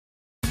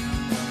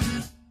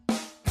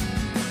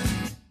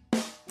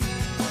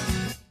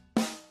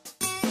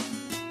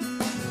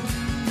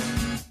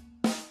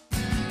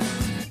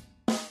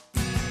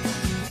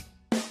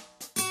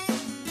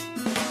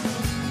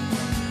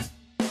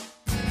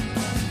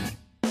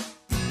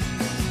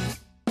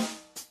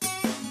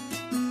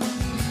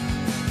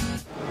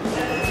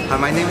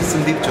My name is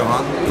Sandeep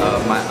Chauhan.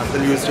 My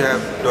uncle used to have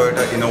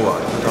Toyota Innova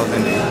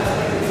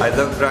 2008. I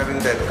love driving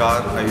that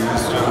car. I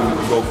used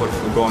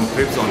to go on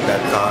trips on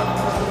that car,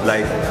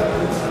 like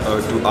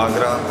to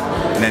Agra,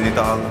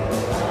 Nainital,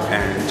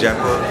 and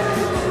Jaipur,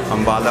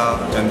 Ambala,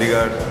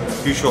 Chandigarh.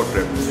 Few short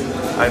trips.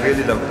 I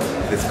really love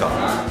this car.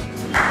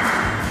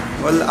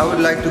 Well, I would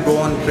like to go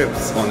on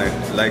trips on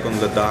it, like on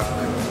Ladakh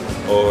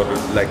or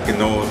like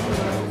Kinnaur.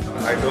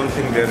 I don't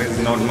think there is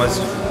not much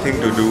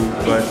thing to do,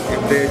 but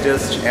if they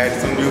just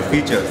add some new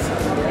features,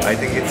 I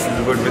think it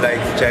would be like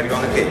cherry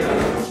on a cake.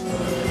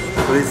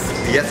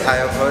 Yes, I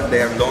have heard they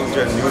have launched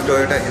a new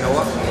Toyota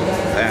Innova,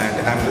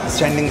 and I'm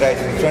standing right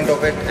in front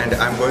of it, and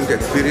I'm going to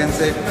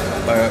experience it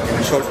in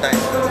a short time.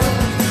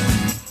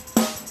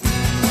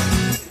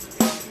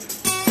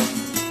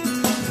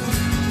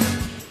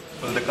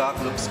 Well, the car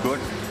looks good,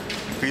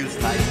 feels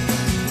nice.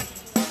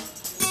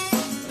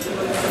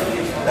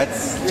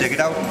 Let's check it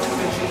out.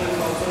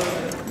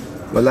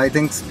 Well, I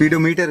think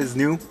speedometer is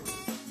new.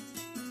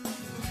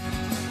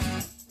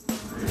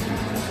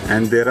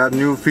 And there are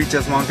new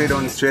features mounted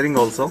on steering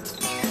also.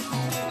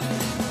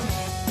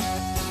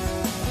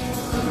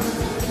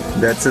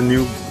 That's a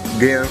new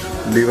gear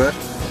lever.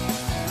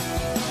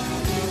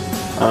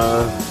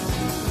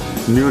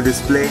 New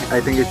display,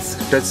 I think it's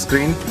touch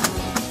screen.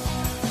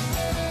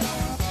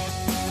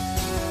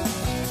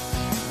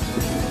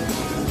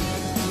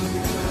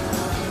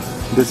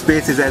 The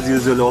space is as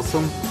usual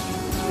awesome.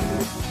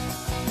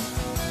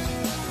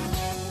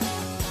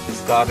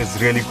 This car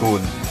is really cool.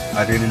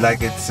 I really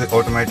like its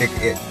automatic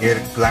air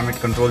climate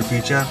control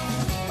feature,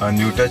 a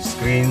new touch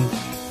screen,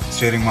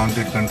 steering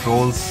mounted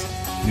controls,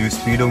 new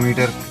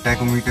speedometer,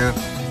 tachometer,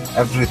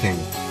 everything.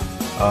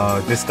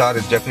 This car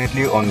is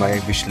definitely on my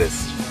wish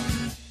list.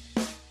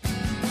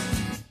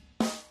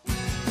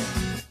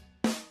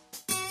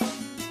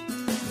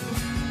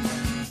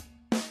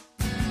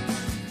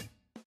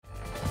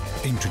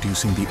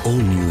 Introducing the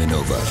all-new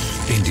Innova,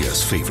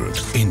 India's favorite,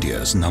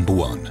 India's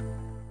 #1.